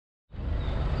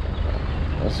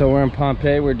So we're in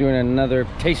Pompei. We're doing another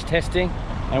taste testing,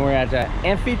 and we're at the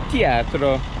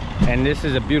anfiteatro. And this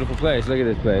is a beautiful place. Look at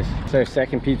this place. It's our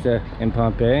second pizza in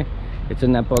Pompei. It's a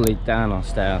Napolitano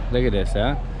style. Look at this,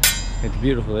 huh? It's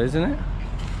beautiful, isn't it?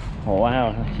 Oh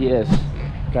wow, yes.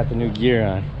 Got the new gear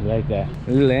on. You like that?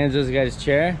 Little Angel's got his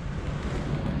chair.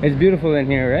 It's beautiful in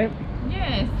here, right?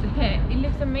 Yes, it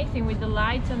looks amazing with the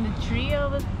lights on the tree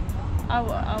over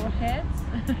our heads.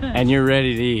 And you're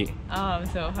ready to eat. Oh, I'm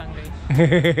so hungry.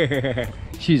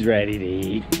 She's ready to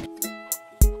eat.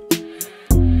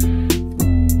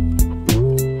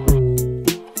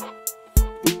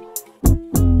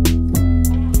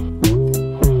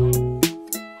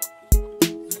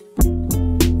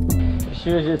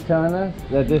 She was just telling us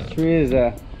that this tree is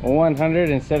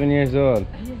 107 years old.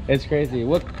 It's crazy.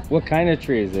 What kind of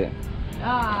tree is it?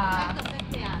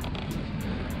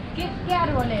 Che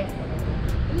árbol?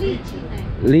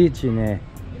 Licine.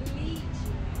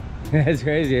 That's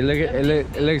crazy.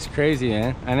 It looks crazy,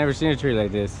 man. I never seen a tree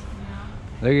like this.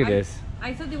 Yeah. Look at this.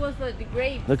 I thought it was the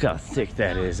grape. Look how thick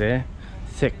that is, eh?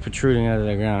 Thick, protruding out of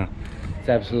the ground. It's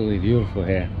absolutely beautiful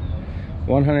here.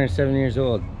 107 years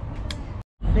old.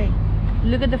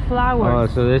 Look at the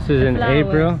flowers. Oh, so this is in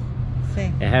April.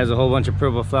 Sì. It has a whole bunch of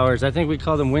purple flowers. I think we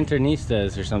call them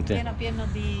winternistas or something. Pieno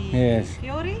di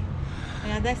fiori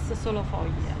e adesso solo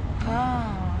foglie.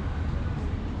 Oh.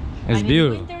 It's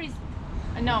beautiful. In winter is,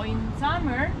 no, in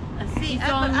summer. Sì, it's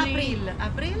only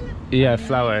April. Yeah,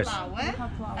 flowers. E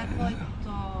poi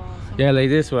tutto. Yeah, like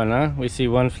this one, huh? We see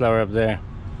one flower up there.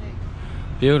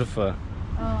 Beautiful.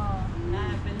 Oh,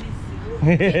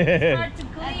 Bellissimo. it's hard to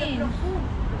clean.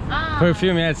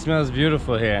 Perfume, yeah, it smells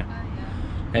beautiful here.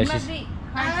 It must be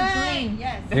hard to clean.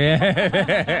 Yes.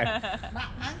 Yeah. Ma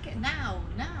anche now.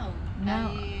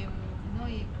 Noi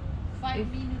 5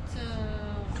 minutes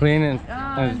Clean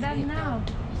that now.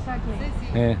 Exactly.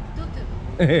 Sì. Yeah. Tutto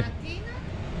mattina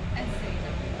e sera.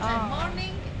 Cioè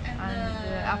morning and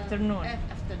afternoon.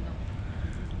 Afternoon.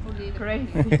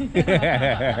 Crazy.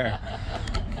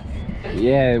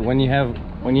 Yeah, when you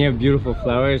have beautiful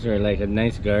flowers or like a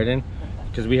nice garden,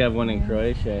 because we have one in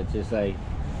Croatia, it's just like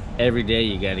every day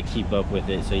you got to keep up with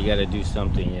it, so you got to do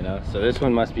something, you know. So this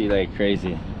one must be like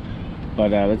crazy.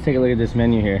 But let's take a look at this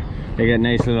menu here. They got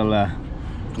nice little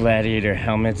gladiator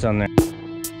helmets on there.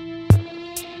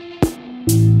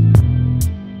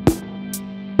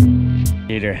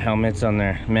 Gladiator helmets on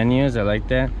their menus. I like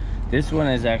that. This one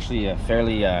is actually a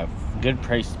fairly good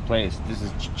priced place. This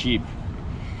is cheap.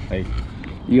 Like,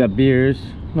 you got beers.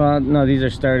 Well, no, these are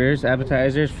starters.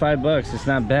 Appetizers, $5. It's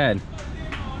not bad.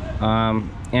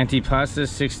 Antipasta,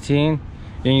 16.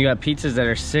 Then you got pizzas that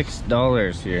are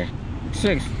 $6 here.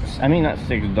 I mean not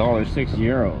 $6, 6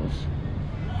 euros.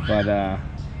 But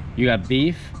you got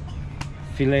beef,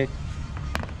 filet,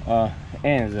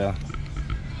 and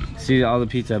see all the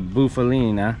pizza,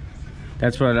 bufalina.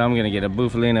 That's what I'm gonna get, a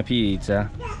bufalina pizza.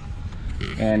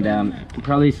 And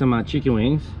probably some chicken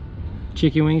wings.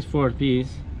 Chicken wings, 4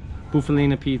 piece.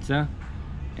 Bufalina pizza.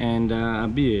 And a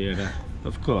beer,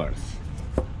 of course.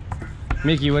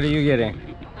 Mickey, what are you getting?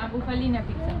 A bufalina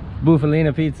pizza.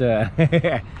 Bufalina pizza.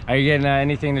 Are you getting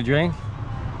anything to drink?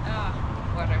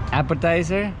 Water.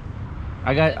 Appetizer?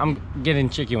 I'm getting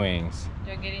chicken wings.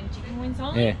 You're getting chicken wings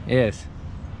only? Yeah, yes.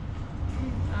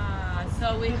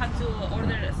 So we have to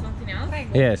order something else?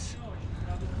 Yes.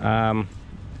 Buonasera.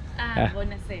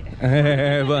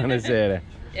 Buonasera.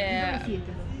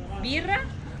 Birra?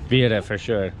 Birra for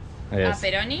sure. Yes.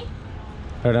 Peroni?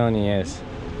 Peroni, yes.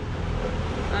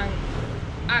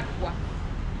 Aqua.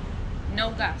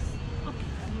 No gas.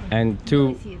 And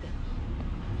 2.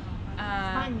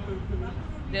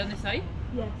 ¿De dónde soy?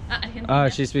 Yes. Argentina. Oh,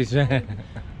 she speaks Spanish.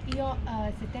 Io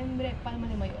a settembre Palma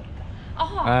de Mallorca.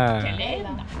 Oh, qué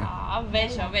linda. Oh,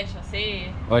 bello,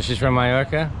 sí. Oh, she's from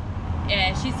Mallorca?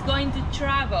 Yeah, she's going to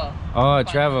travel. Oh,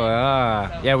 travel.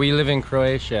 Yeah, we live in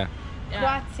Croatia.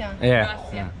 Croatia. Yeah.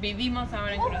 Croacia. Vivimos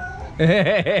ahora en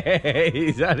Croacia.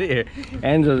 He's out here.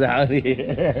 Enzo's out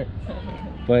here.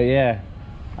 But yeah,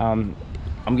 I'm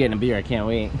getting a beer. I can't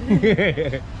wait.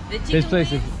 The This place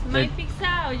chicken is. wings, my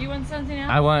pizza, or you want something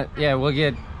else? Yeah, we'll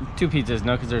get 2 pizzas,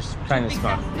 no, because they're kind of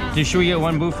small. pizzas. Should we get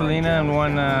 1 bufalina and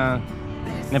 1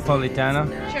 Napolitano?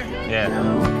 Sure. Yeah.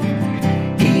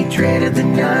 He dreaded the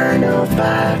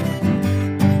 905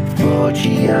 for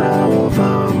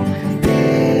Giovo.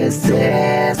 Thisisbunjo.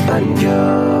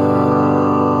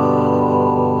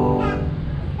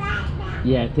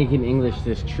 Yeah, I think in English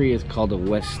this tree is called a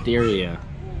wisteria.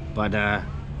 But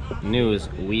news,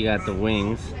 we got the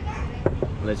wings.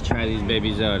 Let's try these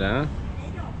babies out, huh?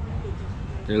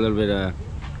 They're a little bit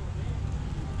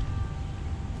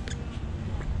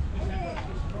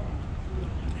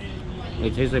They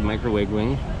taste like microwave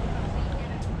wings.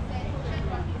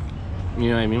 You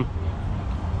know what I mean?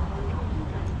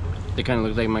 They kind of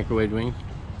look like microwave wings,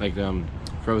 like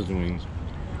frozen wings,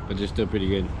 but they're still pretty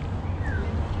good.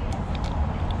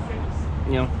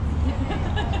 You know,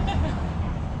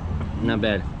 not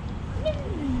bad.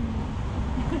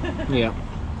 Yeah,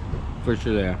 for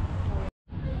sure they are.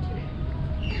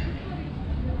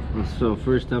 So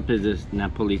first up is this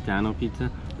Napolitano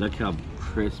pizza. Look how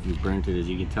crispy burnt it is.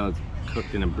 You can tell it's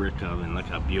cooked in a brick oven. Look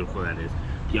how beautiful that is.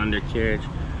 The undercarriage,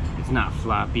 it's not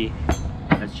floppy.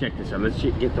 Let's check this out. Let's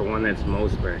get the one that's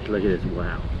most burnt. Look at this.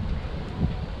 Wow.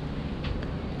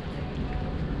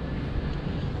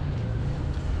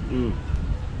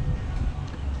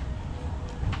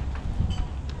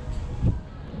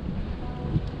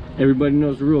 Everybody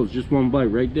knows the rules. Just one bite,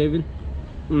 right, David?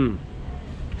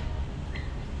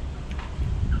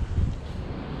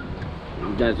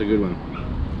 That's a good one.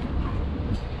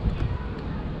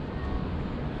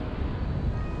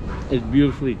 It's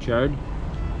beautifully charred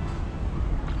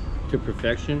to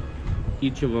perfection.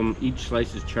 Each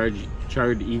slice is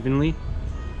charred evenly.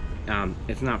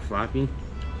 It's not floppy,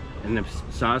 and the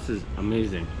sauce is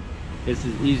amazing. This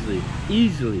is easily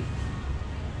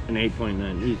an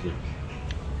 8.9, easily.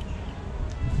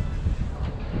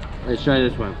 Let's try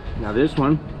this one. Now this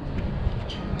one,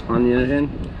 on the other hand,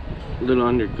 a little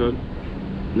undercooked,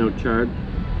 no charred,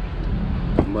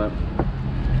 but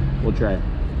we'll try it.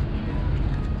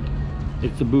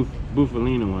 It's the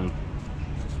bufalino one.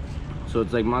 So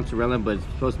it's like mozzarella, but it's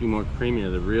supposed to be more creamy,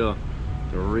 the real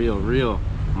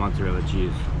mozzarella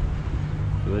cheese.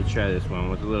 So let's try this one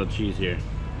with a little cheese here.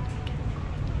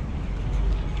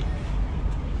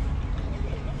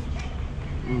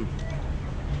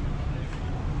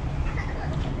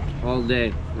 All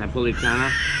day,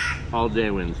 Napolitana, all day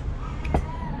wins.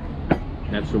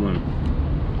 That's the one.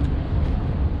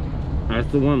 That's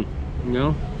the one. You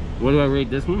know? What do I rate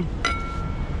this one?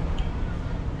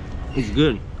 It's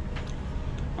good.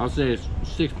 I'll say it's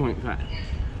 6.5.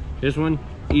 This one,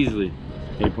 easily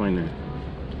 8.9.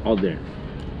 All day.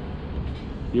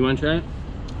 You want to try it?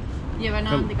 Yeah, but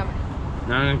not on the camera.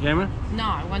 Not on camera? No,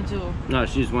 I want to. No,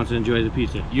 she just wants to enjoy the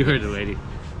pizza. You heard the lady.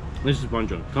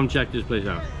 Thisisbunjo. Come check this place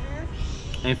out.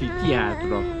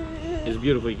 Anfiteatro. It's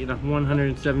beautiful. You get a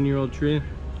 107-year-old tree,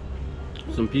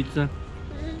 some pizza,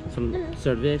 some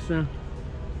cerveza,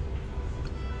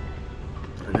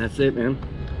 and that's it, man.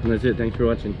 And that's it. Thanks for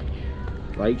watching.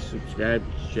 Like, subscribe,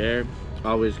 share,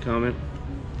 always comment.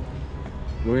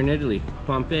 We're in Italy,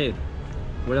 Pompei.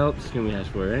 What else can we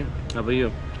ask for, right? How about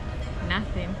you?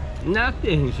 Nothing.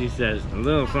 Nothing, she says. A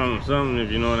little something, something,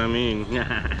 if you know what I mean.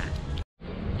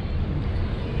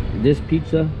 This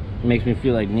pizza makes me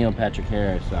feel like Neil Patrick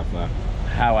Harris off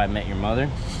How I Met Your Mother.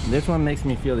 This one makes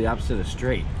me feel the opposite of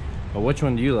straight. But which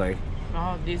one do you like?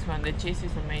 Oh, this one. The cheese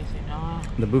is amazing. Oh.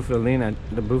 The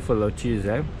buffalo cheese,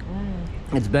 eh?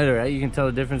 It's better, right? You can tell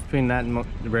the difference between that and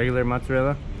the regular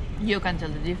mozzarella? You can tell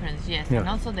the difference, yes. Yeah. And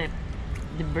also the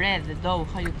bread, the dough,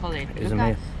 how you call it. It's Look at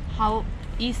amazing. how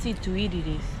easy to eat it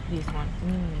is, this one.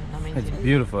 Amazing. It's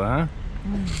beautiful, huh?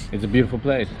 It's a beautiful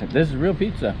place. This is real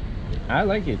pizza. I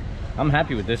like it. I'm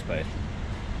happy with this place.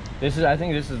 I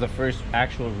think this is the first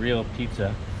actual real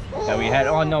pizza that we had.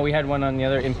 Oh no, we had one on the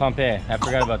other in Pompei. I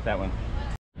forgot about that one.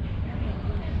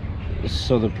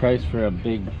 So the price for a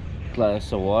big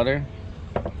glass of water,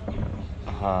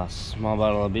 a small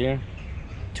bottle of beer,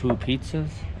 2 pizzas,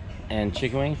 and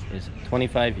chicken wings is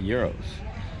 25 euros.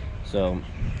 So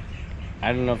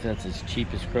I don't know if that's as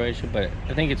cheap as Croatia, but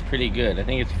I think it's pretty good. I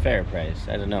think it's a fair price.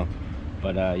 I don't know.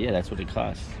 But yeah, that's what it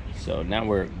costs. So now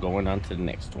we're going on to the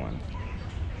next one.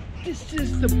 This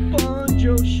is the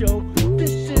Bunjo Show.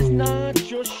 This is not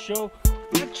your show.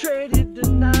 I traded the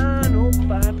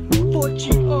 905 for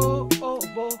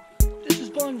G-O-O-O. This is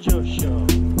Bunjo Show.